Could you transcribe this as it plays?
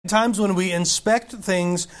times when we inspect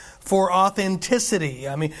things for authenticity.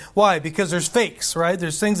 I mean, why? Because there's fakes, right?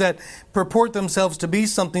 There's things that purport themselves to be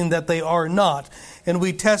something that they are not. And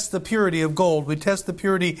we test the purity of gold. We test the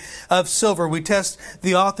purity of silver. We test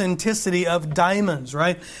the authenticity of diamonds,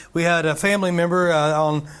 right? We had a family member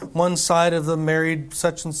on one side of the married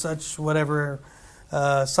such and such, whatever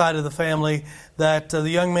side of the family, that the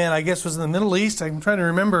young man, I guess, was in the Middle East. I'm trying to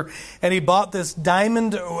remember. And he bought this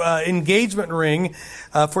diamond engagement ring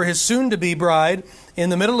for his soon-to-be bride in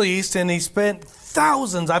the Middle East, and he spent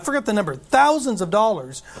thousands, I forget the number, thousands of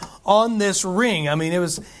dollars on this ring. I mean, it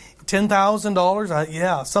was $10,000,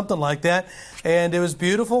 yeah, something like that. And it was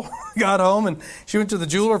beautiful. Got home, and she went to the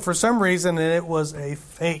jeweler for some reason, and it was a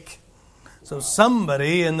fake. So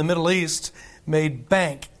somebody in the Middle East made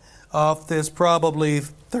bank off this probably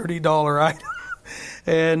 $30 item.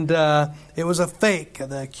 And it was a fake,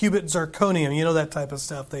 the cubit zirconium, you know, that type of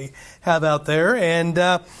stuff they have out there.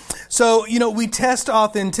 And so, you know, we test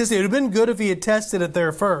authenticity. It would have been good if he had tested it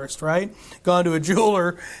there first, right? Gone to a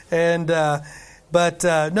jeweler. And but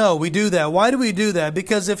no, we do that. Why do we do that?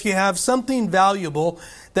 Because if you have something valuable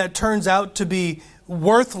that turns out to be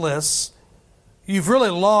worthless, you've really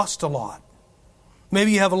lost a lot.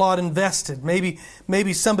 Maybe you have a lot invested. Maybe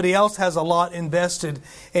somebody else has a lot invested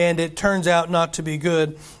and it turns out not to be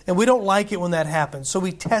good. And we don't like it when that happens. So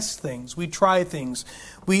we test things. We try things.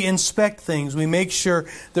 We inspect things. We make sure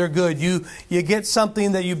they're good. You get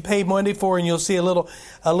something that you paid money for, and you'll see a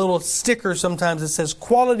little sticker sometimes that says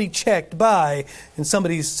quality checked by, and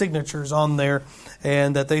somebody's signature's on there,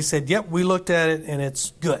 and that they said, yep, we looked at it and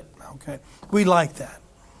it's good. Okay. We like that.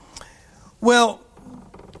 Well,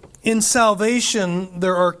 in salvation,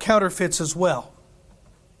 there are counterfeits as well.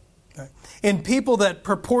 Okay. In people that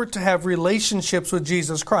purport to have relationships with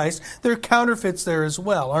Jesus Christ, there are counterfeits there as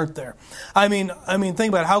well, aren't there? I mean, think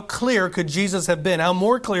about it. How clear could Jesus have been? How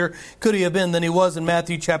more clear could he have been than he was in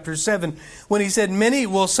Matthew chapter 7 when he said, "Many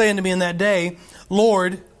will say unto me in that day,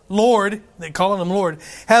 Lord, Lord," they calling him Lord,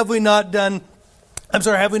 have we not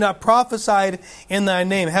prophesied in thy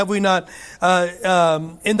name? Have we not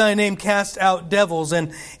in thy name cast out devils,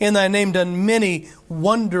 and in thy name done many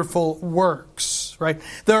wonderful works? Right?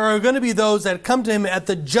 There are going to be those that come to him at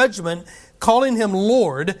the judgment calling him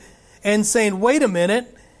Lord and saying, wait a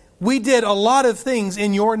minute, we did a lot of things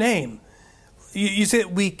in your name. You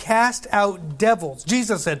said we cast out devils.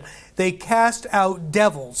 Jesus said they cast out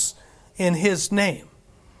devils in his name.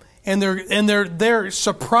 And they're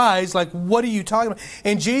surprised, like, what are you talking about?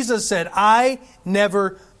 And Jesus said, I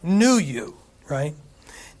never knew you, right?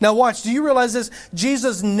 Now watch, do you realize this?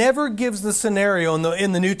 Jesus never gives the scenario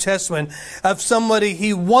in the New Testament of somebody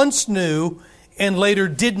he once knew and later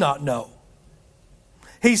did not know.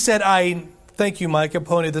 He said, thank you, Mike, you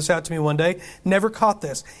pointed this out to me one day, never caught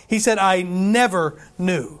this. He said, I never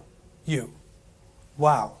knew you.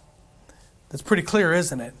 Wow. That's pretty clear,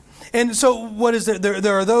 isn't it? And so what is it?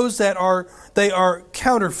 There are those that are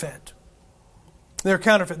counterfeit. They're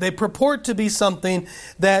counterfeit. They purport to be something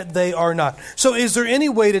that they are not. So is there any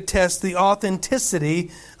way to test the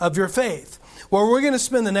authenticity of your faith? Well, we're going to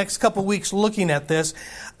spend the next couple weeks looking at this.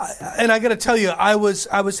 And I got to tell you, I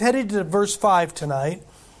was headed to verse 5 tonight.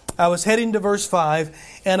 I was heading to verse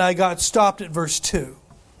 5, and I got stopped at verse 2.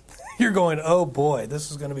 You're going, oh boy,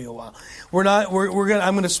 this is going to be a while.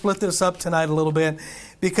 I'm going to split this up tonight a little bit,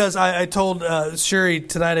 because I told Sherry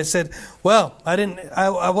tonight, I said, well,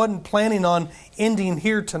 I wasn't planning on ending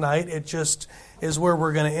here tonight. It just is where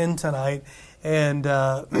we're going to end tonight. And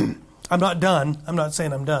I'm not done. I'm not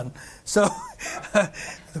saying I'm done. So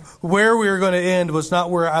where we were going to end was not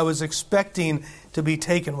where I was expecting to be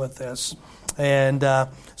taken with this. And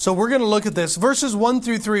so we're going to look at this. Verses 1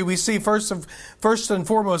 through 3, we see first and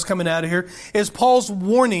foremost coming out of here is Paul's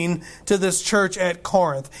warning to this church at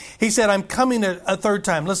Corinth. He said, I'm coming a third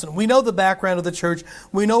time. Listen, we know the background of the church.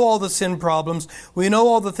 We know all the sin problems. We know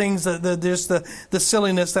all the things, the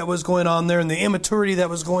silliness that was going on there and the immaturity that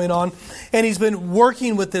was going on. And he's been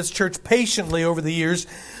working with this church patiently over the years,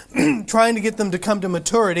 trying to get them to come to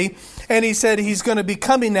maturity. And he said he's going to be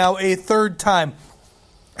coming now a third time.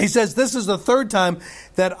 He says, this is the third time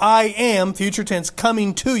that I am, future tense,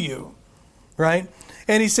 coming to you, right?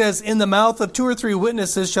 And he says, in the mouth of 2 or 3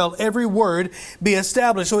 witnesses shall every word be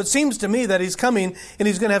established. So it seems to me that he's coming and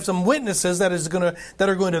he's going to have some witnesses that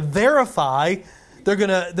are going to verify, they're going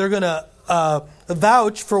to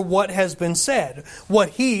vouch for what has been said,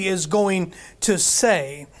 what he is going to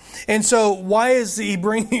say. And so why is he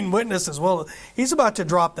bringing witnesses? Well, he's about to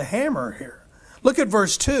drop the hammer here. Look at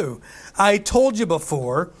verse 2. I told you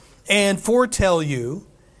before and foretell you,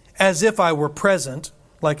 as if I were present,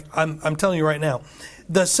 like I'm telling you right now,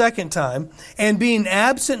 the second time. And being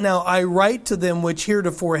absent now, I write to them which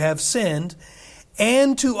heretofore have sinned,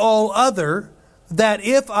 and to all other, that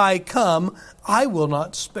if I come, I will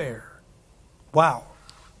not spare. Wow.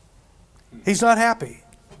 He's not happy.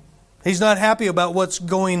 He's not happy about what's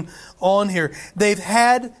going on here. They've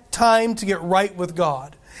had time to get right with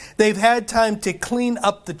God. They've had time to clean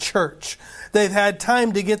up the church. They've had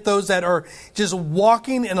time to get those that are just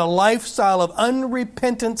walking in a lifestyle of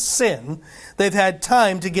unrepentant sin. They've had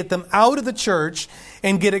time to get them out of the church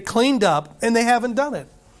and get it cleaned up, and they haven't done it.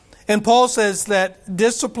 And Paul says that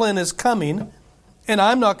discipline is coming, and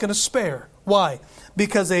I'm not going to spare. Why?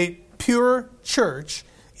 Because a pure church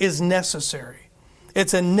is necessary.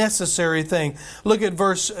 It's a necessary thing. Look at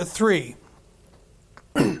verse 3.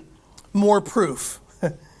 More proof.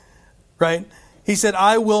 Right? He said,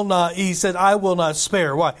 I will not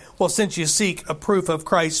spare. Why? Well, since you seek a proof of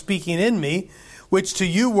Christ speaking in me, which to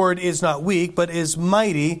you word is not weak, but is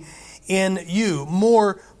mighty in you.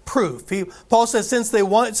 More proof. Paul says, since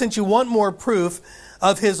you want more proof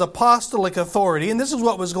of his apostolic authority, and this is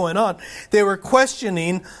what was going on. They were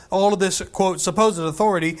questioning all of this, quote, supposed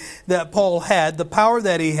authority that Paul had, the power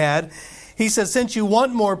that he had. He says, since you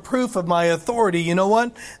want more proof of my authority, you know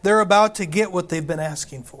what? They're about to get what they've been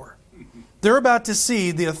asking for. They're about to see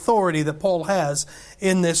the authority that Paul has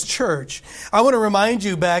in this church. I want to remind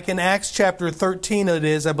you back in Acts chapter 13, it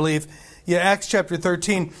is, I believe. Yeah, Acts chapter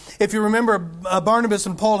 13. If you remember, Barnabas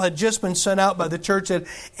and Paul had just been sent out by the church at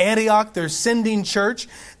Antioch, their sending church.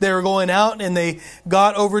 They were going out and they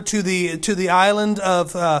got over to the island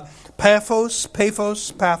of Paphos.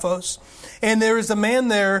 And there was a man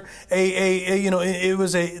there.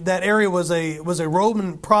 That area was a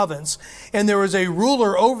Roman province, and there was a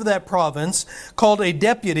ruler over that province called a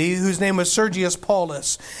deputy whose name was Sergius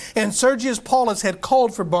Paulus. And Sergius Paulus had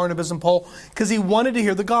called for Barnabas and Paul because he wanted to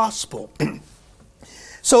hear the gospel.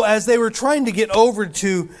 So as they were trying to get over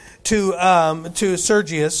to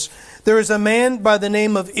Sergius, there was a man by the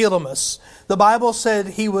name of Elymas. The Bible said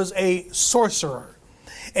he was a sorcerer,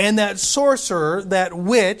 and that sorcerer, that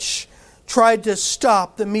witch, tried to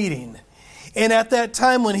stop the meeting. And at that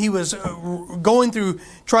time when he was going through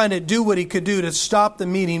trying to do what he could do to stop the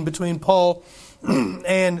meeting between Paul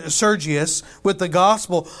and Sergius with the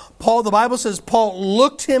gospel, the Bible says Paul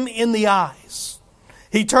looked him in the eyes.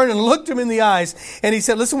 He turned and looked him in the eyes, and he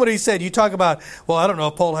said, listen what he said. You talk about, well, I don't know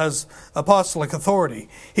if Paul has apostolic authority.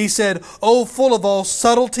 He said, "O full of all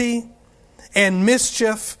subtlety and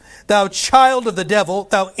mischief, thou child of the devil,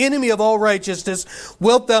 thou enemy of all righteousness,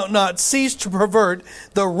 wilt thou not cease to pervert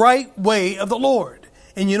the right way of the Lord?"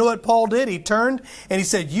 And you know what Paul did? He turned and he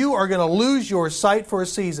said, "You are going to lose your sight for a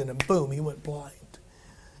season." And boom, he went blind.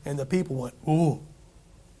 And the people went, "Ooh."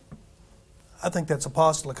 I think that's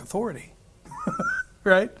apostolic authority.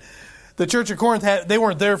 Right? The church of Corinth, they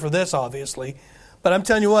weren't there for this, obviously. But I'm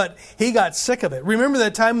telling you what, he got sick of it. Remember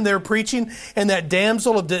that time when they were preaching and that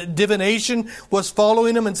damsel of divination was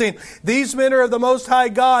following him and saying, "These men are of the Most High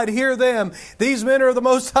God, hear them. These men are of the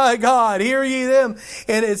Most High God, hear ye them."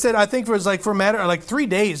 And it said, I think it was for a matter of 3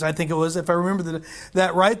 days, I think it was, if I remember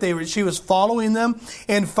that right, she was following them.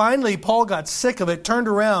 And finally, Paul got sick of it, turned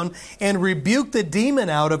around and rebuked the demon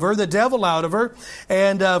out of her, the devil out of her.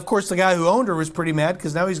 And of course, the guy who owned her was pretty mad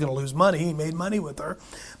because now he's going to lose money. He made money with her.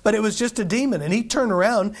 But it was just a demon. And he turned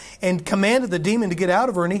around and commanded the demon to get out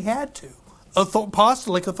of her, and he had to.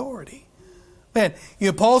 Apostolic authority. Man,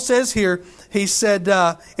 Paul says here, he said,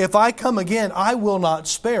 if I come again, I will not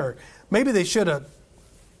spare. Maybe they should have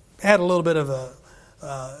had a little bit of a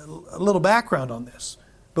little background on this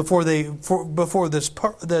before a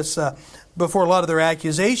lot of their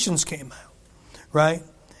accusations came out. Right?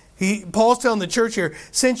 Paul's telling the church here,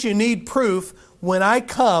 since you need proof, when I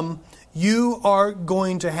come, you are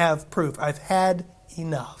going to have proof. I've had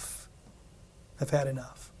enough. I've had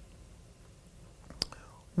enough.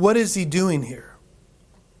 What is he doing here?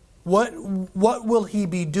 What will he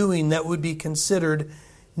be doing that would be considered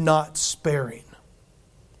not sparing?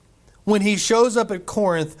 When he shows up at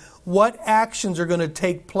Corinth, what actions are going to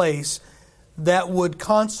take place that would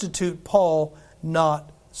constitute Paul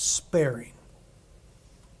not sparing?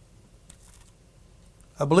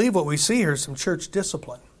 I believe what we see here is some church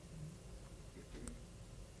discipline.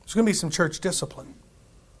 There's going to be some church discipline.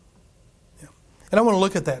 Yeah. And I want to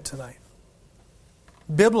look at that tonight.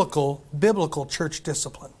 Biblical church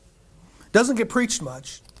discipline. Doesn't get preached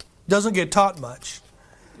much. Doesn't get taught much.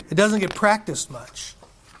 It doesn't get practiced much.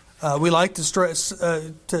 We like to stress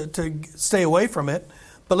to stay away from it.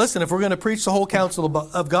 But listen, if we're going to preach the whole counsel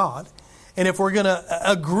of God, and if we're going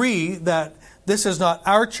to agree that this is not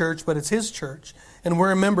our church, but it's His church, and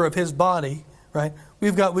we're a member of His body, right?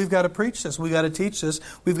 We've got to preach this. We've got to teach this.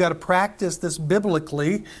 We've got to practice this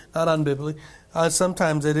biblically, not unbiblically.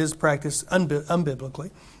 Sometimes it is practiced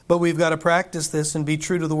unbiblically. But we've got to practice this and be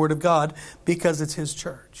true to the Word of God because it's His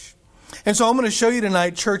church. And so I'm going to show you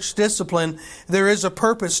tonight church discipline. There is a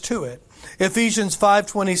purpose to it. Ephesians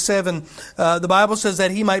 5:27, the Bible says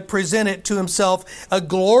that He might present it to Himself a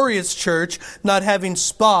glorious church, not having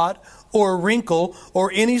spot or wrinkle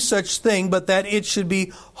or any such thing, but that it should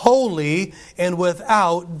be holy and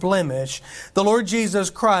without blemish. The Lord Jesus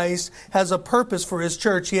Christ has a purpose for His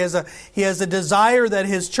church. He has a desire that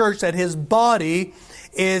His church, that His body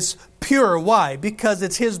is pure. Why? Because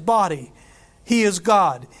it's His body. He is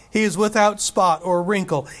God. He is without spot or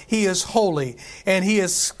wrinkle. He is holy. And He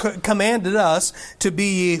has commanded us to be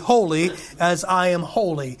ye holy as I am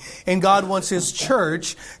holy. And God wants His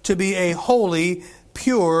church to be a holy,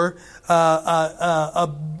 pure a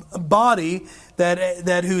body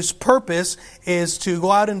that whose purpose is to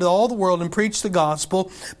go out into all the world and preach the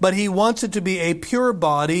gospel, but He wants it to be a pure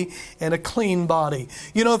body and a clean body.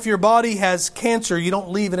 You know, if your body has cancer, you don't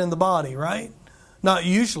leave it in the body, right? Not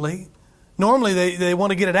usually. Normally they want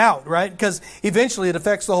to get it out, right? Because eventually it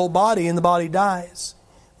affects the whole body and the body dies.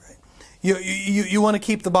 Right? You want to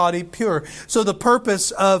keep the body pure. So the purpose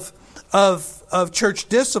of church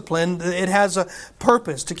discipline, it has a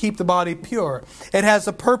purpose to keep the body pure. It has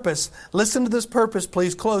a purpose. Listen to this purpose,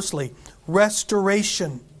 please, closely.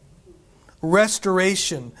 Restoration.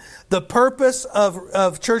 Restoration. The purpose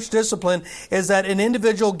of church discipline is that an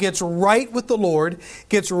individual gets right with the Lord,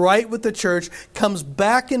 gets right with the church, comes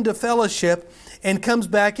back into fellowship, and comes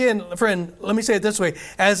back in, friend, let me say it this way,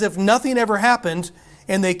 as if nothing ever happened,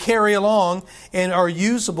 and they carry along and are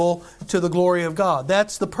usable to the glory of God.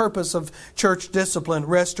 That's the purpose of church discipline,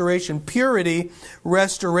 restoration, purity,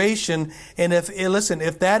 restoration. And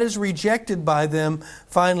if that is rejected by them,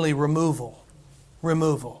 finally removal.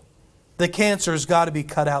 The cancer's got to be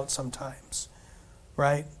cut out sometimes,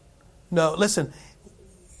 right? No, listen,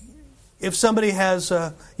 if somebody has,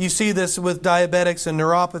 you see this with diabetics and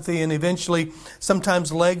neuropathy, and eventually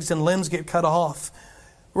sometimes legs and limbs get cut off.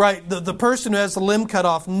 Right, the person who has the limb cut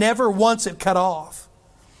off never wants it cut off.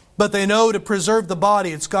 But they know to preserve the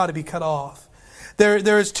body, it's got to be cut off. There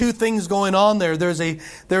is two things going on there. There is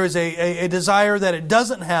a desire that it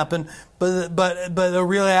doesn't happen, but the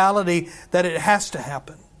reality that it has to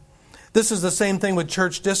happen. This is the same thing with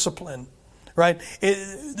church discipline. Right?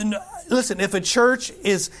 Listen, if a church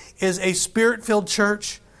is a Spirit-filled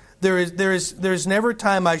church, there's never a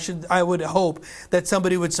time I would hope that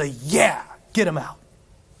somebody would say, yeah, get them out.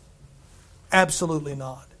 Absolutely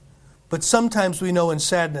not. But sometimes we know in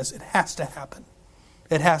sadness it has to happen.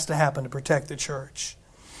 It has to happen to protect the church.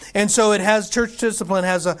 And so church discipline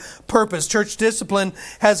has a purpose. Church discipline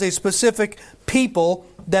has a specific people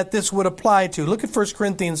that this would apply to. Look at 1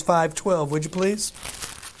 Corinthians 5:12, would you please?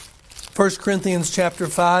 1 Corinthians chapter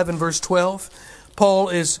 5 and verse 12. Paul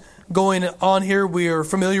is going on here. We are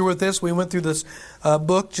familiar with this. We went through this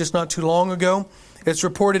book just not too long ago. It's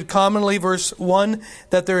reported commonly, verse 1,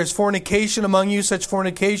 that there is fornication among you, such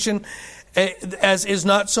fornication as is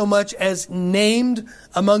not so much as named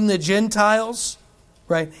among the Gentiles.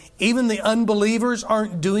 Right? Even the unbelievers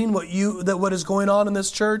aren't doing what is going on in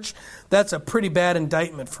this church. That's a pretty bad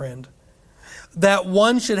indictment, friend. That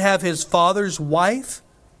one should have his father's wife.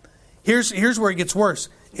 Here's where it gets worse.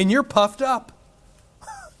 And you're puffed up.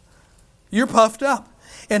 You're puffed up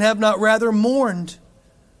and have not rather mourned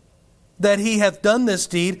that he hath done this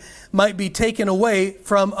deed might be taken away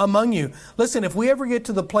from among you. Listen, if we ever get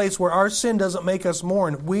to the place where our sin doesn't make us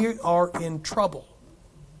mourn, we are in trouble.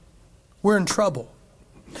 We're in trouble.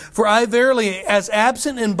 For I verily, as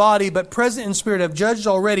absent in body, but present in spirit, have judged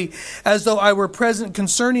already, as though I were present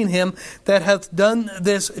concerning him that hath done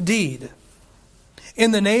this deed.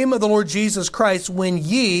 In the name of the Lord Jesus Christ, when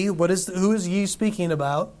ye, who is ye speaking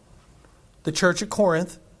about? The church at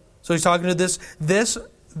Corinth. So he's talking to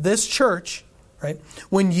this church, right?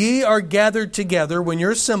 When ye are gathered together, when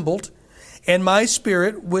you're assembled, and my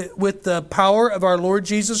spirit with the power of our Lord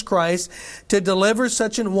Jesus Christ to deliver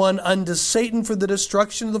such an one unto Satan for the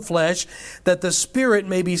destruction of the flesh, that the spirit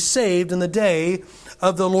may be saved in the day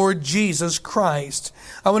of the Lord Jesus Christ.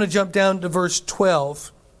 I want to jump down to verse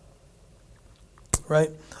 12. Right?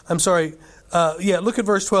 I'm sorry. Look at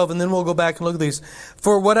verse 12 and then we'll go back and look at these.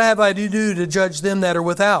 For what have I to do to judge them that are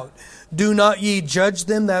without? Do not ye judge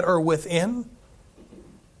them that are within?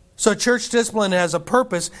 So church discipline has a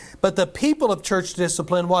purpose, but the people of church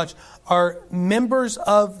discipline, watch, are members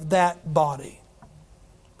of that body.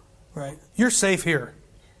 Right? You're safe here.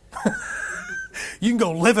 You can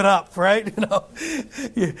go live it up, right?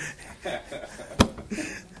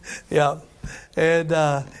 Yeah. And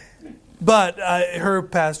but her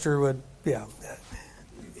pastor would, yeah.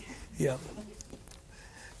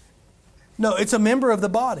 No, it's a member of the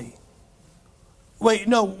body. Wait,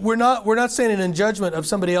 no, we're not saying it in judgment of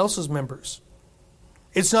somebody else's members.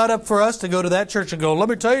 It's not up for us to go to that church and go, let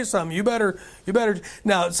me tell you something, you better.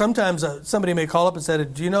 Now, sometimes somebody may call up and say,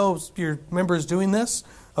 do you know your member is doing this?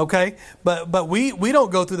 Okay, but we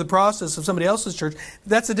don't go through the process of somebody else's church.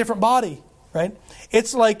 That's a different body, right?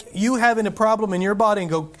 It's like you having a problem in your body and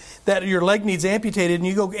go that your leg needs amputated and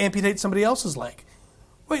you go amputate somebody else's leg.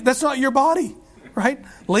 Wait, that's not your body, right?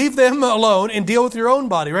 Leave them alone and deal with your own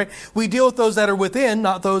body, right? We deal with those that are within,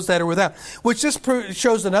 not those that are without. Which just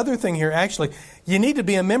shows another thing here, actually. You need to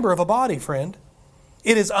be a member of a body, friend.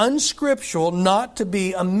 It is unscriptural not to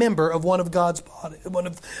be a member of one of God's body, one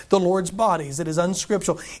of the Lord's bodies. It is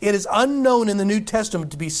unscriptural. It is unknown in the New Testament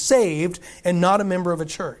to be saved and not a member of a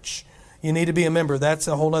church. You need to be a member. That's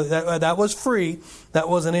a whole other, that was free. That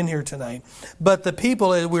wasn't in here tonight. But the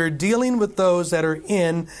people, we're dealing with those that are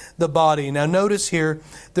in the body. Now notice here,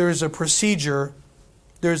 there's a procedure.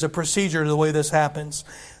 There's a procedure to the way this happens.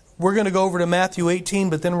 We're going to go over to Matthew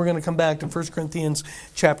 18, but then we're going to come back to 1 Corinthians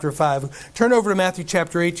chapter 5. Turn over to Matthew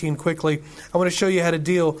chapter 18 quickly. I want to show you how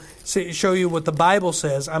to show you what the Bible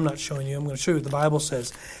says. I'm not showing you. I'm going to show you what the Bible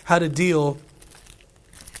says, how to deal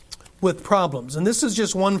with problems. And this is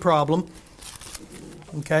just one problem,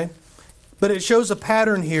 okay? But it shows a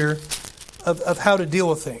pattern here of how to deal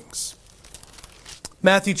with things.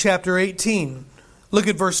 Matthew chapter 18, look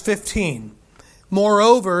at verse 15.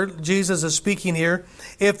 Moreover, Jesus is speaking here,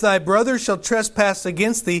 if thy brother shall trespass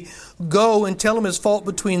against thee, go and tell him his fault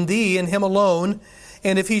between thee and him alone.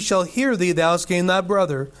 And if he shall hear thee, thou hast gained thy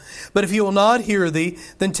brother. But if he will not hear thee,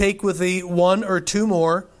 then take with thee one or two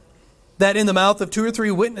more, that in the mouth of two or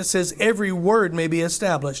three witnesses every word may be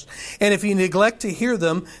established. And if he neglect to hear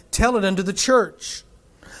them, tell it unto the church.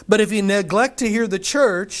 But if he neglect to hear the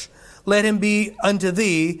church, let him be unto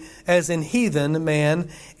thee as an heathen man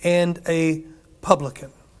and a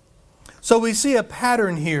publican. So we see a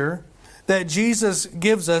pattern here that Jesus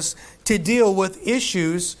gives us to deal with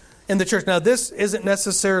issues in the church. Now this isn't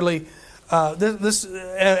necessarily, this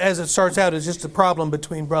as it starts out is just a problem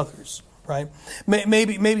between brothers, right?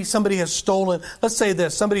 Maybe somebody has stolen, let's say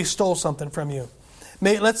this, somebody stole something from you.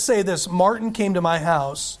 Let's say this, Martin came to my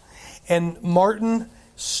house and Martin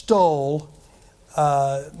stole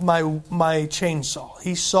my chainsaw.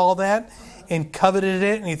 He saw that and coveted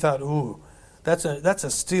it and he thought, ooh, that's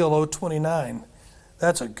a Steel 029.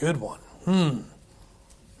 That's a good one. And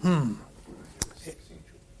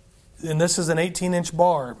this is an 18-inch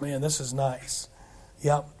bar. Man, this is nice.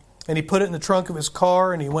 Yep. And he put it in the trunk of his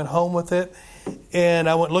car and he went home with it. And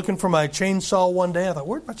I went looking for my chainsaw one day. I thought,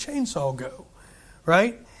 where'd my chainsaw go?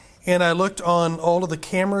 Right? And I looked on all of the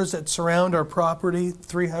cameras that surround our property,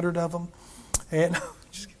 300 of them.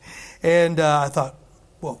 And I thought,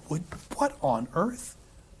 well, what on earth?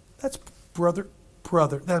 That's Brother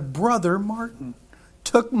Martin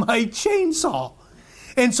took my chainsaw.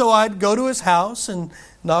 And so I'd go to his house and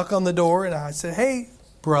knock on the door and I said, hey,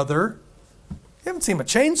 brother, you haven't seen my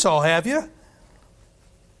chainsaw, have you?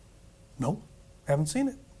 No, haven't seen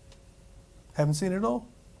it. Haven't seen it at all.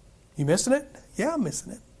 You missing it? Yeah, I'm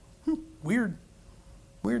missing it. Weird.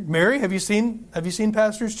 Mary, have you seen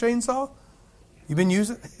Pastor's chainsaw? You been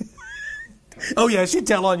using it? Oh yeah, she'd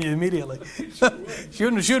tell on you immediately. she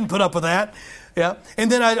wouldn't put up with that. Yeah,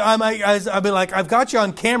 and then I'd be like, I've got you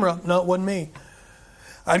on camera. No, it wasn't me.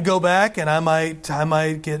 I'd go back and I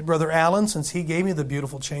might get Brother Allen, since he gave me the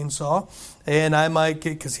beautiful chainsaw, and I might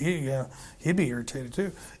get, because he'd be irritated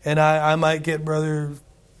too, and I might get Brother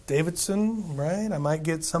Davidson, right? I might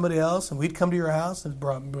get somebody else, and we'd come to your house and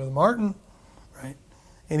brought Brother Martin, right?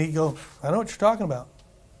 And he'd go, I know what you're talking about.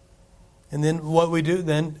 And then what we do,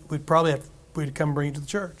 then we'd come bring you to the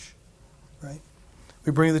church, right?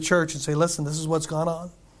 We bring you to the church and say, listen, this is what's gone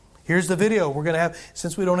on. Here's the video we're going to have.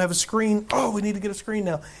 Since we don't have a screen, we need to get a screen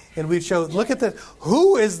now. And we'd show, look at this.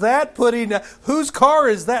 Who is that putting, whose car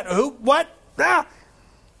is that? Who, what? Ah!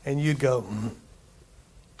 And you'd go,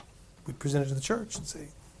 we'd present it to the church and say,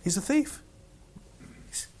 he's a thief.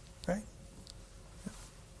 Right?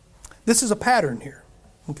 This is a pattern here,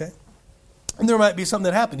 okay? And there might be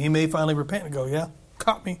something that happened. He may finally repent and go, yeah,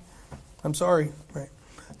 caught me. I'm sorry, right?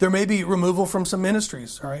 There may be removal from some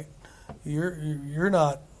ministries, all right? You're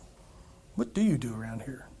not, what do you do around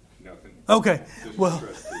here? Nothing. Okay, well,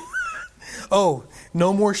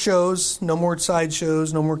 no more shows, no more side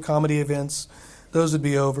shows, no more comedy events. Those would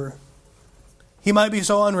be over. He might be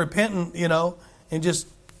so unrepentant, and just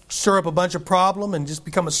stir up a bunch of problem and just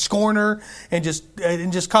become a scorner and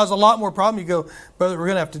just cause a lot more problem. You go, brother, we're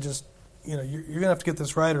going to have to just you're going to have to get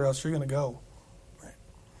this right or else you're going to go. Right?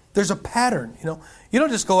 There's a pattern, You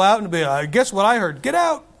don't just go out and be, guess what I heard? Get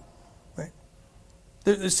out. Right?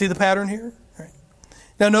 See the pattern here? Right.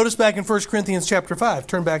 Now notice back in 1 Corinthians chapter 5.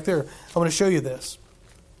 Turn back there. I want to show you this.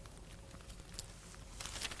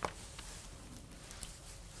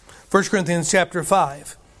 1 Corinthians chapter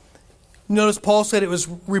 5. Notice Paul said it was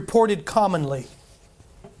reported commonly.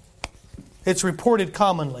 It's reported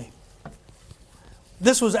commonly.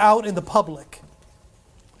 This was out in the public.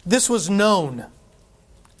 This was known.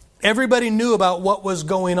 Everybody knew about what was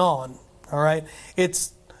going on. All right?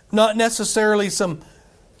 It's not necessarily some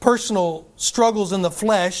personal struggles in the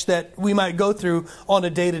flesh that we might go through on a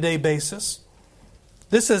day-to-day basis.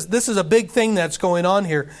 This is a big thing that's going on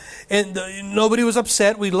here. And nobody was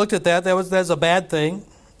upset. We looked at that. That's a bad thing.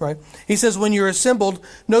 Right? He says, when you're assembled,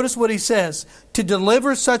 notice what he says, to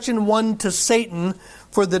deliver such an one to Satan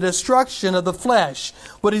for the destruction of the flesh.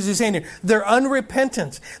 What is he saying here? They're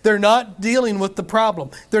unrepentant. They're not dealing with the problem.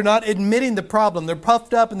 They're not admitting the problem. They're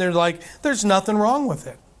puffed up and they're like, there's nothing wrong with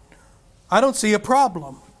it. I don't see a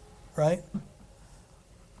problem. Right?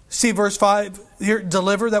 See verse 5 here,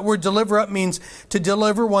 deliver. That word deliver up means to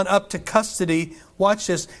deliver one up to custody. Watch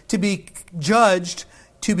this. To be judged,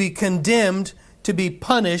 to be condemned, to be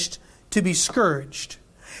punished, to be scourged.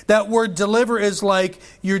 That word deliver is like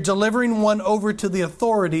you're delivering one over to the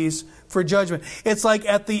authorities for judgment. It's like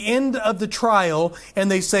at the end of the trial and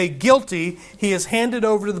they say guilty, he is handed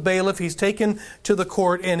over to the bailiff, he's taken to the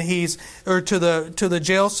court and to the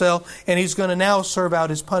jail cell, and he's going to now serve out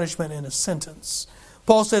his punishment and his sentence.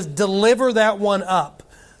 Paul says, deliver that one up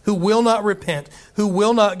who will not repent, who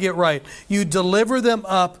will not get right. You deliver them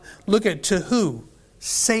up, look at, to who?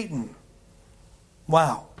 Satan.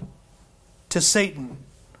 Wow. To Satan.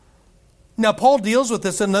 Now, Paul deals with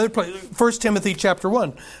this in another place. 1 Timothy chapter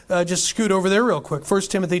 1. Just scoot over there real quick. 1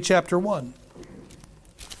 Timothy chapter 1.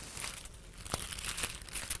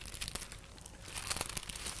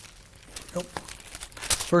 Nope.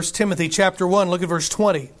 1 Timothy chapter 1. Look at verse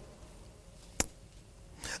 20.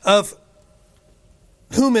 Of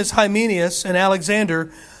whom is Hymenaeus and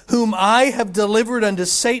Alexander, whom I have delivered unto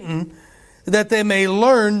Satan, that they may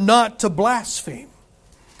learn not to blaspheme.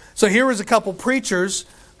 So here was a couple preachers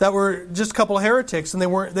that were just a couple of heretics, and they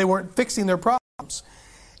weren't fixing their problems.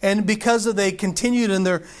 And because they continued in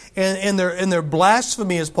their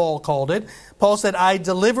blasphemy, as Paul called it, Paul said, I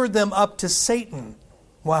delivered them up to Satan.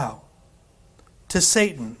 Wow. To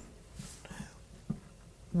Satan.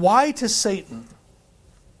 Why to Satan?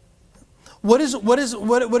 What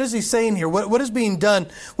is he saying here? What is being done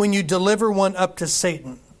when you deliver one up to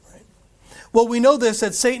Satan? Well, we know this,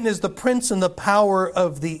 that Satan is the prince and the power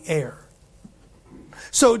of the air.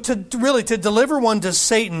 So to deliver one to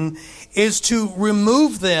Satan is to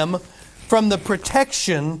remove them from the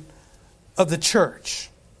protection of the church.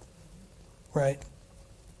 Right?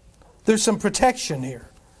 There's some protection here.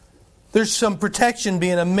 There's some protection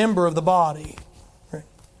being a member of the body. Right?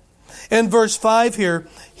 In verse 5 here,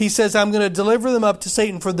 he says, I'm going to deliver them up to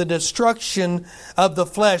Satan for the destruction of the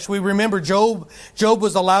flesh. We remember Job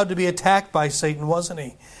was allowed to be attacked by Satan, wasn't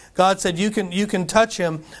he? God said, you can touch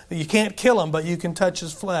him. You can't kill him, but you can touch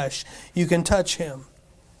his flesh. You can touch him.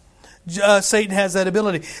 Satan has that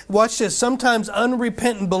ability. Watch this. Sometimes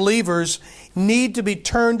unrepentant believers need to be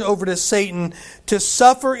turned over to Satan to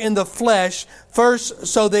suffer in the flesh first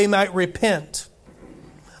so they might repent.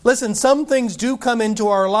 Listen, some things do come into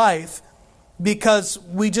our life because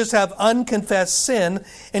we just have unconfessed sin,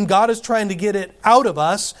 and God is trying to get it out of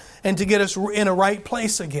us and to get us in a right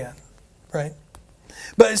place again. Right?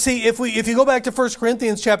 But see, if you go back to 1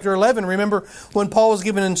 Corinthians chapter 11, remember when Paul was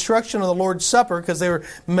given instruction on the Lord's Supper, because they were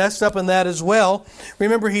messed up in that as well.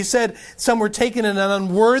 Remember he said some were taken in an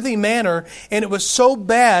unworthy manner, and it was so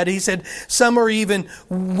bad, he said, some are even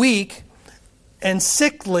weak and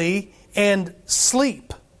sickly and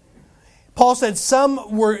sleep. Paul said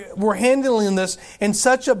some were handling this in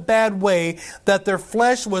such a bad way that their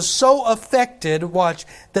flesh was so affected, watch,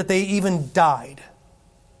 that they even died.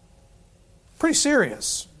 Pretty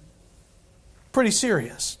serious. Pretty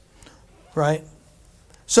serious. Right?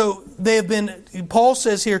 So they have been, Paul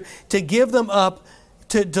says here, to give them up,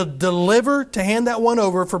 to deliver, to hand that one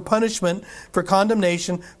over for punishment, for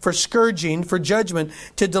condemnation, for scourging, for judgment,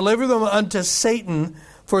 to deliver them unto Satan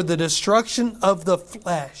for the destruction of the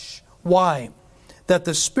flesh. Why? That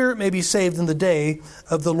the spirit may be saved in the day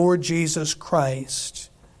of the Lord Jesus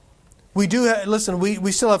Christ. We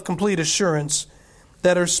still have complete assurance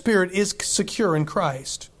that our spirit is secure in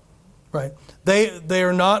Christ. Right? They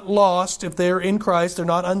are not lost if they're in Christ. They're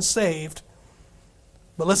not unsaved.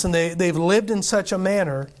 But listen, they've lived in such a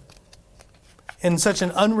manner in such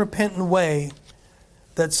an unrepentant way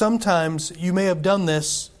that sometimes you may have done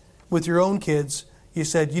this with your own kids. You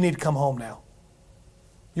said, you need to come home now.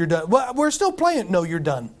 You're done. Well, we're still playing. No, you're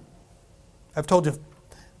done. I've told you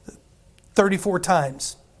 34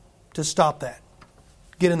 times to stop that.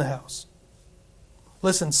 Get in the house.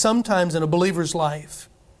 Listen, sometimes in a believer's life,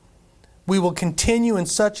 we will continue in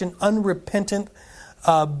such an unrepentant,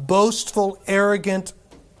 boastful, arrogant,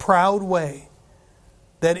 proud way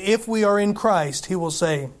that if we are in Christ, He will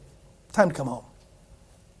say, time to come home.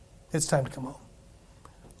 It's time to come home.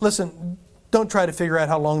 Listen, don't try to figure out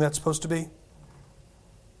how long that's supposed to be.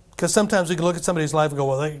 Because sometimes we can look at somebody's life and go,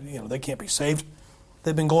 well, they can't be saved.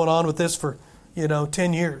 They've been going on with this for,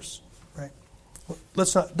 10 years. Right?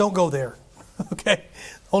 Don't go there. Okay?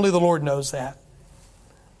 Only the Lord knows that.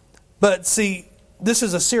 But see, this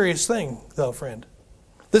is a serious thing, though, friend.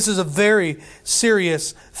 This is a very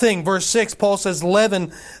serious thing. Verse 6, Paul says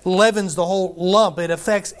leaven leavens the whole lump. It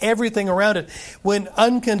affects everything around it. When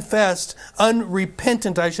unconfessed,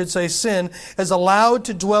 unrepentant, I should say, sin is allowed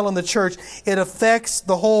to dwell in the church, it affects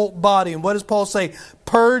the whole body. And what does Paul say?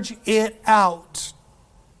 Purge it out.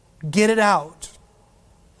 Get it out.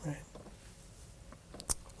 Right.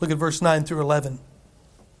 Look at verse 9 through 11.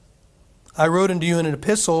 I wrote unto you in an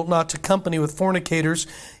epistle not to company with fornicators,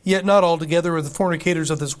 yet not altogether with the fornicators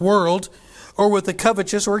of this world, or with the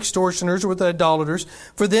covetous, or extortioners, or with the idolaters,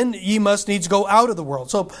 for then ye must needs go out of the world.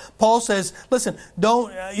 So Paul says, listen,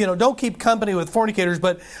 don't keep company with fornicators,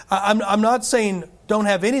 but I'm not saying don't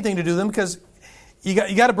have anything to do with them, because you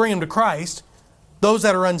got to bring them to Christ. Those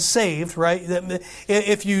that are unsaved, right?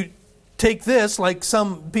 If you take this like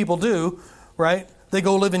some people do, right? They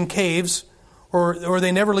go live in caves. Or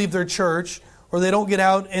they never leave their church, or they don't get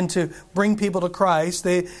out and to bring people to Christ.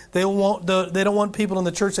 They don't want people in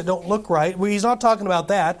the church that don't look right. Well, he's not talking about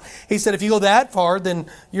that. He said if you go that far, then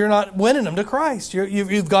you're not winning them to Christ.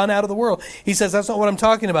 You've gone out of the world. He says that's not what I'm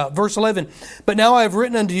talking about. Verse 11, but now I have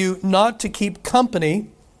written unto you not to keep company.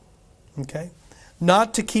 Okay,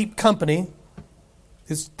 not to keep company.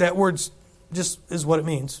 That word just is what it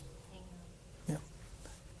means.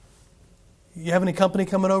 You have any company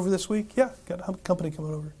coming over this week? Yeah, got company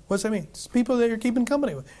coming over. What does that mean? It's people that you're keeping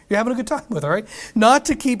company with. You're having a good time with, all right? Not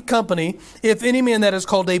to keep company, if any man that is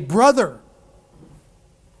called a brother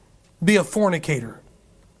be a fornicator,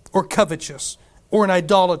 or covetous, or an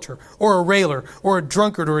idolater, or a railer, or a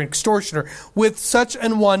drunkard, or an extortioner. With such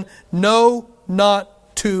an one, know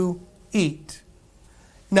not to eat.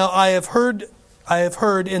 Now I have heard,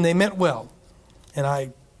 and they meant well, and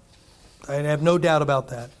I have no doubt about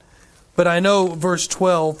that. But I know verse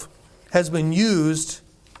 12 has been used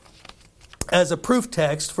as a proof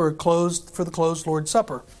text for the closed Lord's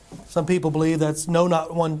Supper. Some people believe that's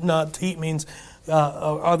not to eat means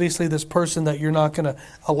obviously this person that you're not going to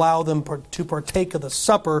allow them to partake of the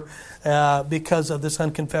supper because of this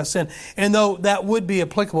unconfessed sin. And though that would be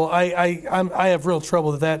applicable, I have real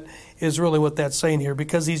trouble that is really what that's saying here,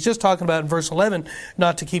 because he's just talking about in verse 11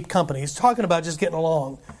 not to keep company. He's talking about just getting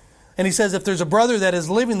along. And he says if there's a brother that is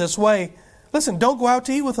living this way, listen, don't go out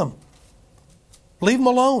to eat with them. Leave them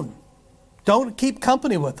alone. Don't keep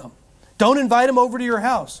company with them. Don't invite them over to your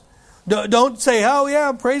house. Don't say, oh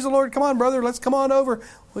yeah, praise the Lord, come on brother, let's come on over.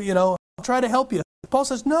 Well, I'll try to help you. Paul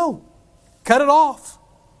says, no, cut it off.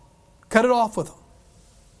 Cut it off with them.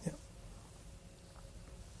 Yeah.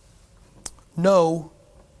 No,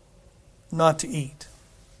 not to eat.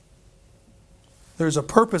 There's a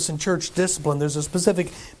purpose in church discipline. There's a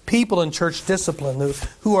specific people in church discipline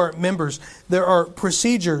who are members. There are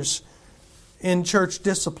procedures in church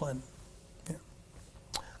discipline. Yeah.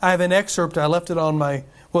 I have an excerpt. I left it on my...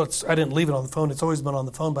 I didn't leave it on the phone. It's always been on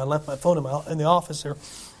the phone, but I left my phone in the office here.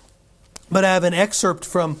 But I have an excerpt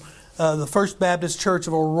from the First Baptist Church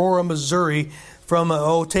of Aurora, Missouri, from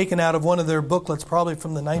taken out of one of their booklets, probably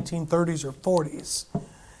from the 1930s or 40s.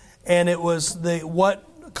 And it was what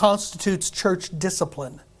constitutes church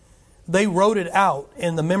discipline. They wrote it out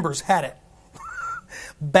and the members had it.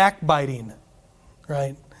 Backbiting,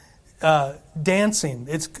 right? Dancing.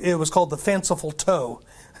 It was called the fanciful toe.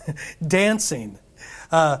 Dancing.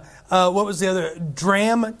 What was the other?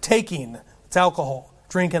 Dram taking. It's alcohol.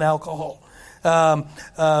 Drinking alcohol.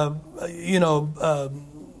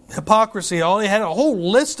 Hypocrisy. They had a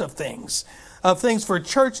whole list of things for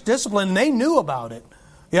church discipline, and they knew about it.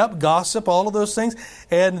 Yep, gossip, all of those things.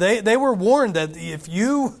 And they were warned that if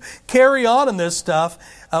you carry on in this stuff,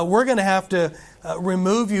 we're going to have to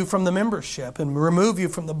remove you from the membership and remove you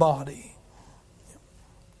from the body.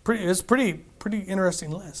 It's a pretty interesting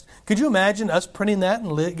list. Could you imagine us printing that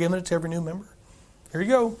and giving it to every new member? Here you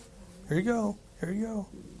go. Here you go. Here you go.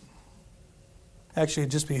 Actually,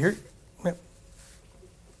 it'd just be here. Yep.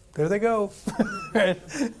 There they go.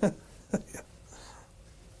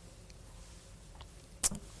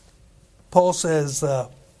 Paul says,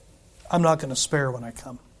 I'm not going to spare when I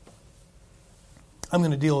come. I'm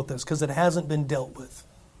going to deal with this because it hasn't been dealt with.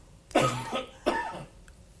 You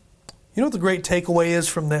know what the great takeaway is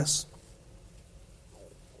from this?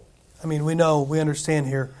 I mean, we understand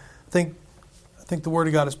here. I think the Word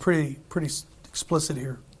of God is pretty explicit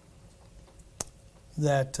here.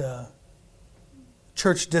 That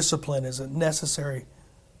church discipline is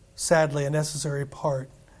sadly a necessary part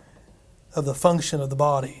of the function of the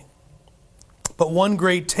body. But one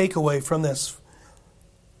great takeaway from this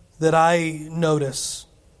that I notice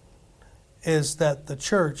is that the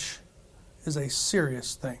church is a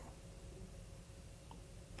serious thing.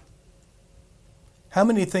 How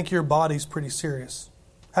many think your body's pretty serious?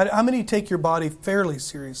 How many take your body fairly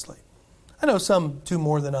seriously? I know some do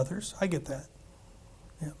more than others. I get that.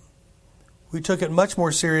 Yeah. We took it much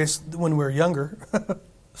more serious when we were younger.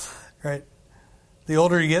 Right? The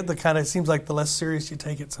older you get, the kind of seems like the less serious you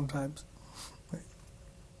take it sometimes.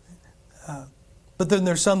 Right? But then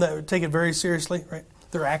there's some that take it very seriously. Right?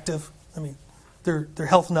 They're active. I mean, they're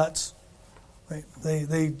health nuts. Right?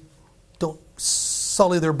 They don't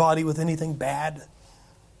sully their body with anything bad.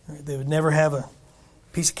 Right? They would never have a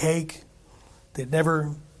piece of cake. They'd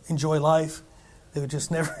never enjoy life. They would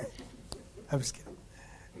just never... I'm just kidding.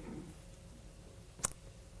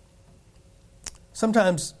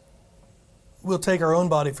 Sometimes we'll take our own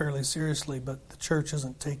body fairly seriously, but the church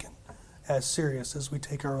isn't taken as serious as we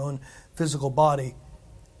take our own physical body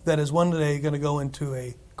that is one day going to go into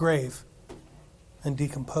a grave and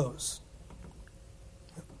decompose.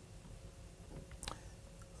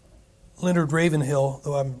 Leonard Ravenhill,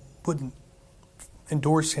 though I wouldn't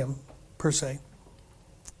endorse him per se,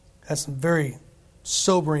 has some very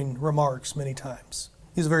sobering remarks many times.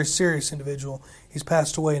 He's a very serious individual. He's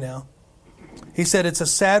passed away now. He said, it's a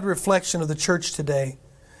sad reflection of the church today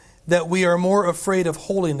that we are more afraid of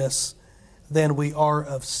holiness than we are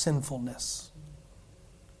of sinfulness.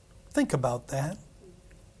 Think about that.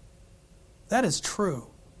 That is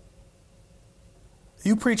true.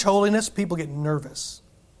 You preach holiness, people get nervous.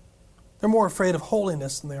 They're more afraid of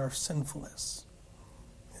holiness than they are of sinfulness.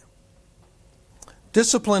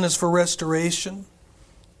 Discipline is for restoration.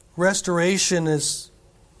 Restoration is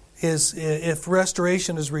if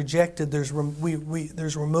restoration is rejected, there's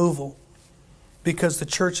removal, because the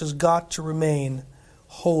church has got to remain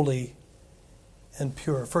holy and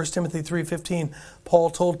pure. 1 Timothy 3:15, Paul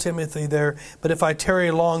told Timothy there, but if I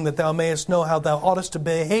tarry long, that thou mayest know how thou oughtest to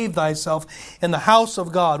behave thyself in the house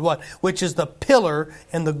of God, what? Which is the pillar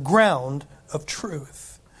and the ground of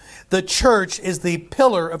truth. The church is the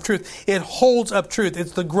pillar of truth. It holds up truth.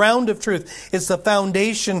 It's the ground of truth. It's the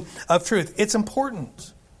foundation of truth. It's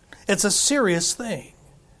important. It's a serious thing,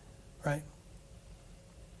 right?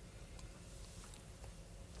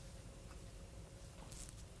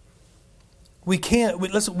 We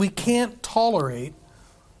can't tolerate,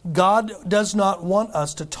 God does not want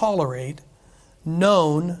us to tolerate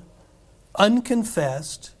known,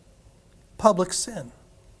 unconfessed public sin.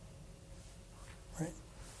 Right?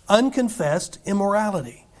 Unconfessed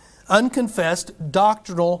immorality, unconfessed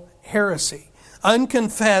doctrinal heresy,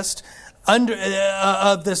 unconfessed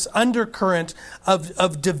of this undercurrent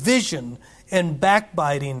of division and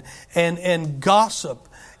backbiting and gossip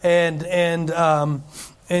and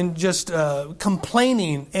just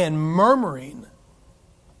complaining and murmuring.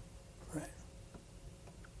 Right.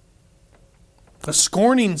 A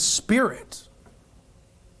scorning spirit.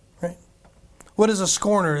 Right. What is a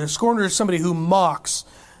scorner? A scorner is somebody who mocks.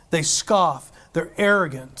 They scoff. They're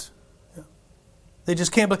arrogant. They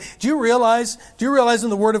just can't believe. Do you realize in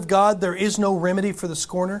the Word of God there is no remedy for the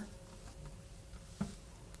scorner?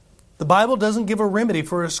 The Bible doesn't give a remedy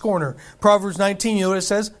for a scorner. Proverbs 19, you know what it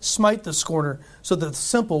says? Smite the scorner so that the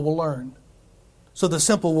simple will learn. So the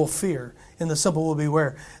simple will fear and the simple will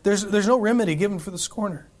beware. There's no remedy given for the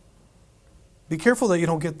scorner. Be careful that you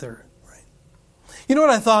don't get there. Right? You know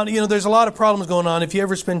what I thought? There's a lot of problems going on. If you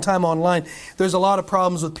ever spend time online, there's a lot of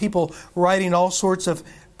problems with people writing all sorts of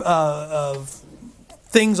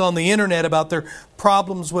things on the internet about their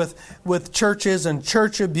problems with churches and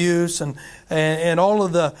church abuse and all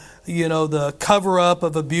of the cover up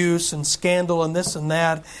of abuse and scandal and this and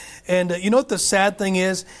that. And you know what the sad thing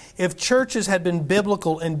is? If churches had been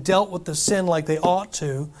biblical and dealt with the sin like they ought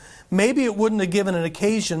to, maybe it wouldn't have given an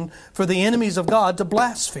occasion for the enemies of God to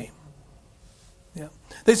blaspheme. Yeah.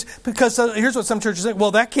 Because here's what some churches think,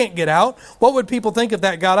 well, that can't get out. What would people think if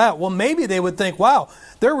that got out? Well, maybe they would think, wow,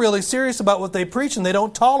 they're really serious about what they preach and they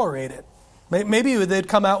don't tolerate it. Maybe they'd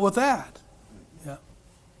come out with that. Yeah.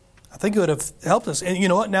 I think it would have helped us. And you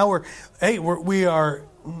know what? Now we are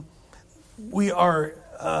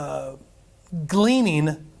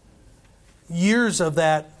gleaning years of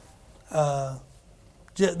that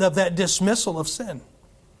dismissal of sin.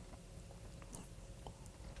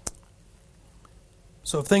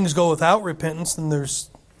 So if things go without repentance, then there's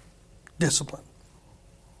discipline.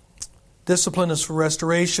 Discipline is for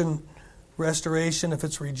restoration. Restoration, if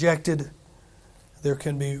it's rejected, there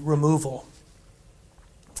can be removal.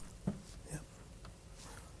 Yeah.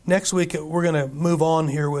 Next week, we're going to move on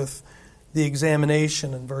here with the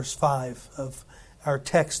examination in verse 5 of our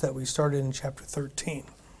text that we started in chapter 13.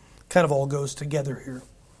 Kind of all goes together here.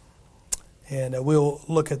 And we'll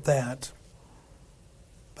look at that.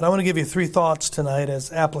 But I want to give you 3 thoughts tonight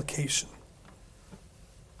as application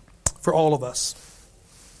for all of us.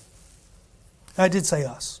 I did say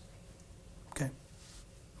us. Okay.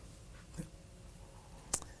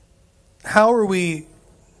 How are we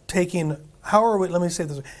tending our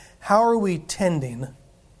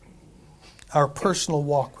personal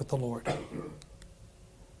walk with the Lord?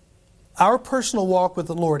 Our personal walk with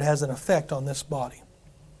the Lord has an effect on this body.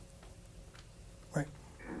 Right?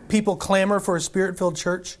 People clamor for a Spirit-filled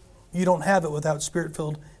church. You don't have it without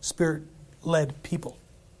Spirit-filled, Spirit-led people,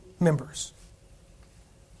 members.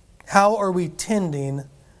 How are we tending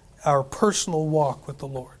our personal walk with the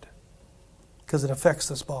Lord? Because it affects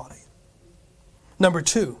this body. Number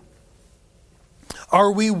 2,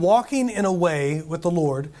 are we walking in a way with the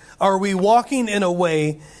Lord? Are we walking in a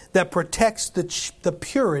way that protects the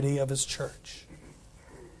purity of His church?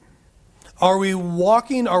 Are we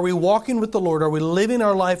walking with the Lord? Are we living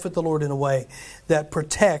our life with the Lord in a way that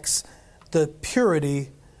protects the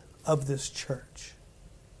purity of this church?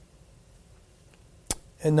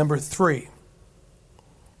 And number 3,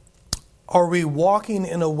 are we walking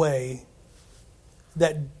in a way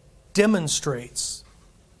that demonstrates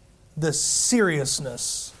the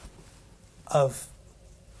seriousness of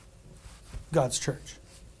God's church?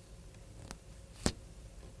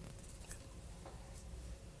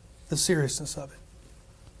 The seriousness of it.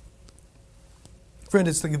 Friend,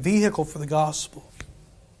 it's the vehicle for the gospel.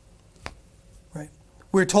 Right?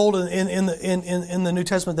 We're told in the New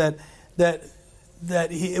Testament that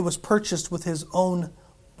it was purchased with His own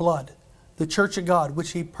blood. The church of God,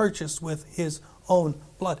 which He purchased with His own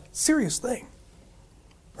blood. Serious thing.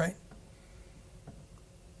 Right?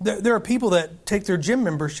 There are people that take their gym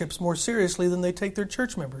memberships more seriously than they take their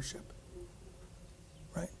church membership.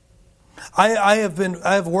 Right? I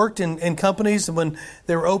have worked in companies when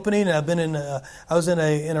they were opening. I was in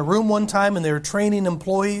a room one time and they were training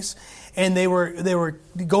employees, and they were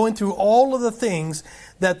going through all of the things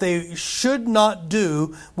that they should not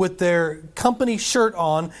do with their company shirt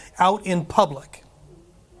on out in public.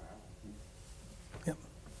 Yep.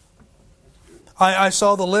 I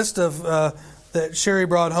saw the list of that Sherry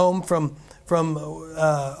brought home from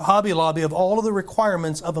Hobby Lobby of all of the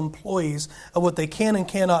requirements of employees of what they can and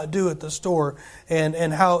cannot do at the store,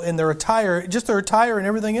 and how in their attire, just their attire and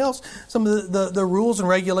everything else, some of the rules and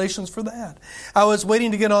regulations for that. I was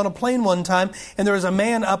waiting to get on a plane one time, and there was a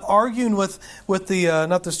man up arguing with the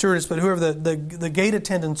not the stewardess, but whoever the gate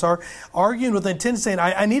attendants are, arguing with the attendant saying,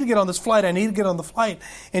 I need to get on this flight, I need to get on the flight.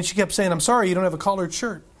 And she kept saying, I'm sorry, you don't have a collared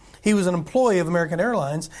shirt. He was an employee of American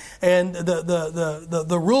Airlines, and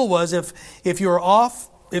the rule was if you're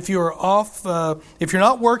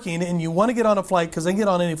not working and you want to get on a flight, because they can get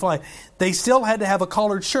on any flight, they still had to have a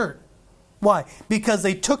collared shirt. Why? Because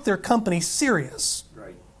they took their company serious.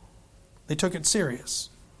 Right. They took it serious.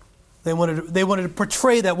 They wanted to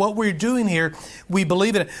portray that what we're doing here, we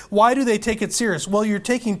believe in it. Why do they take it serious? Well, you're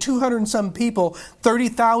taking 200 and some people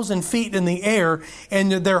 30,000 feet in the air,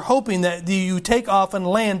 and they're hoping that you take off and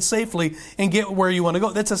land safely and get where you want to go.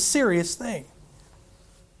 That's a serious thing.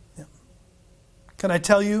 Yeah. Can I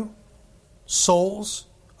tell you, souls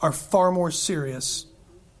are far more serious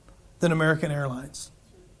than American Airlines.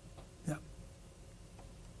 Yeah.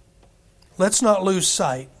 Let's not lose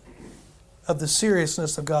sight of the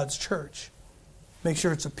seriousness of God's church. Make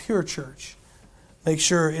sure it's a pure church. Make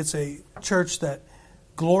sure it's a church that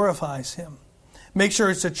glorifies Him. Make sure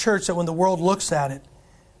it's a church that when the world looks at it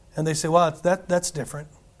and they say, well, that's different.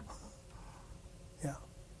 Yeah.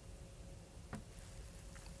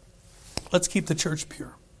 Let's keep the church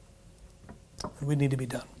pure. We need to be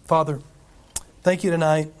done. Father, thank you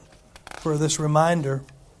tonight for this reminder.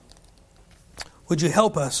 Would you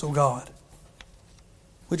help us, oh God?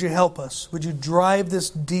 Would you help us? Would you drive this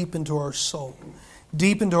deep into our soul,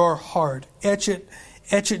 deep into our heart, etch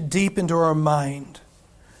it deep into our mind,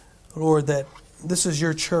 Lord, that this is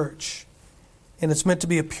your church, and it's meant to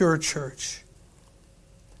be a pure church.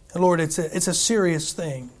 And Lord, it's a serious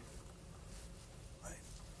thing.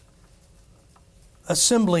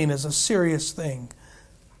 assembling is a serious thing.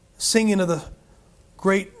 Singing of the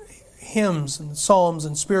great hymns and psalms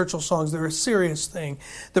and spiritual songs, they're a serious thing.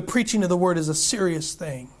 The preaching of the word is a serious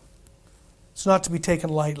thing. It's not to be taken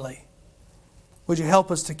lightly. Would you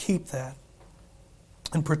help us to keep that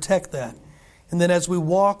and protect that? And then as we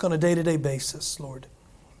walk on a day-to-day basis, Lord,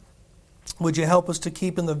 would you help us to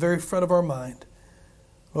keep in the very front of our mind,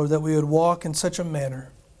 Lord, that we would walk in such a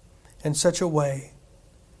manner, in such a way,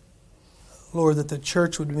 Lord, that the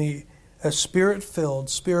church would be a Spirit-filled,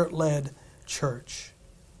 Spirit-led church.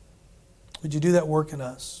 Would you do that work in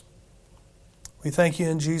us? We thank you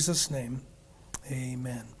in Jesus' name.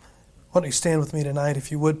 Amen. Why don't you stand with me tonight,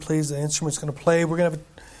 if you would, please. The instrument's going to play. We're going to have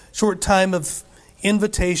a short time of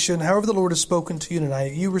invitation. However the Lord has spoken to you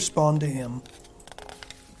tonight, you respond to Him.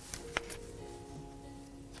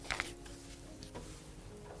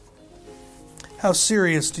 How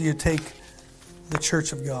serious do you take the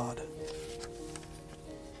church of God?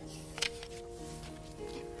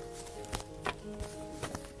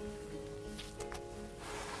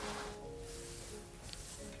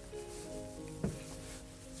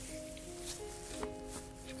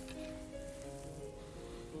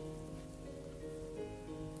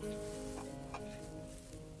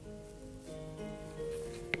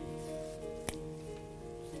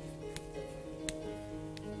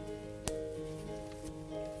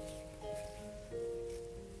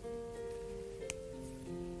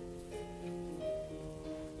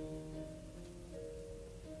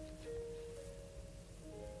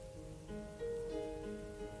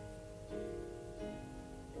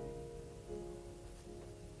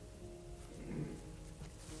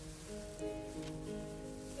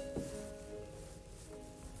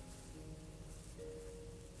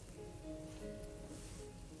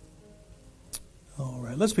 All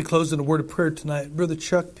right, let's be closed in a word of prayer tonight. Brother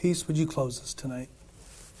Chuck, peace, would you close us tonight?